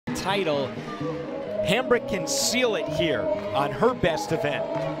title. Hambrick can seal it here on her best event.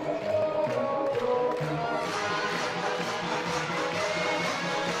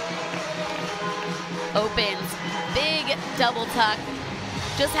 Opens, big double tuck.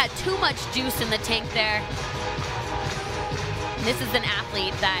 Just had too much juice in the tank there. This is an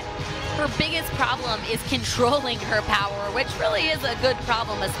athlete that her biggest problem is controlling her power, which really is a good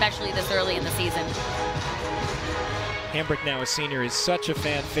problem, especially this early in the season. Hambrick, now a senior, is such a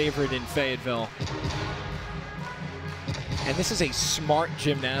fan favorite in Fayetteville. And this is a smart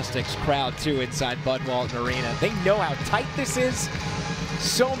gymnastics crowd, too, inside Bud Walton Arena. They know how tight this is.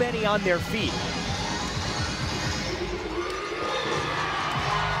 So many on their feet.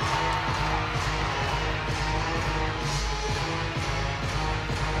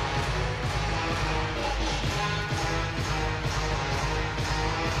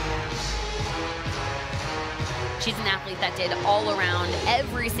 She's an athlete that did all around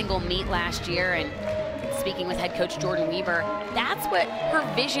every single meet last year, and speaking with head coach Jordan Weaver, that's what her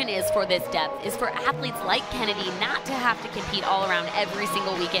vision is for this depth, is for athletes like Kennedy not to have to compete all around every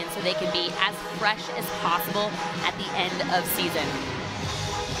single weekend so they can be as fresh as possible at the end of season.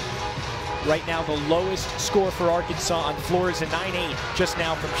 Right now, the lowest score for Arkansas on floor is a 9.8 just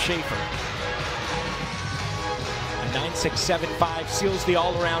now from Schaefer. A 9.675 seals the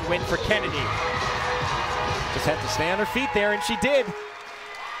all-around win for Kennedy. Just had to stay on her feet there, and she did.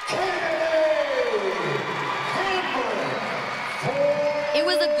 It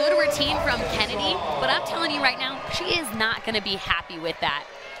was a good routine from Kennedy, but I'm telling you right now, she is not going to be happy with that.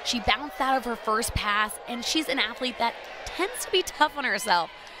 She bounced out of her first pass, and she's an athlete that tends to be tough on herself.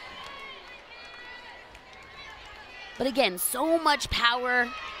 But again, so much power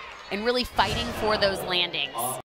and really fighting for those landings.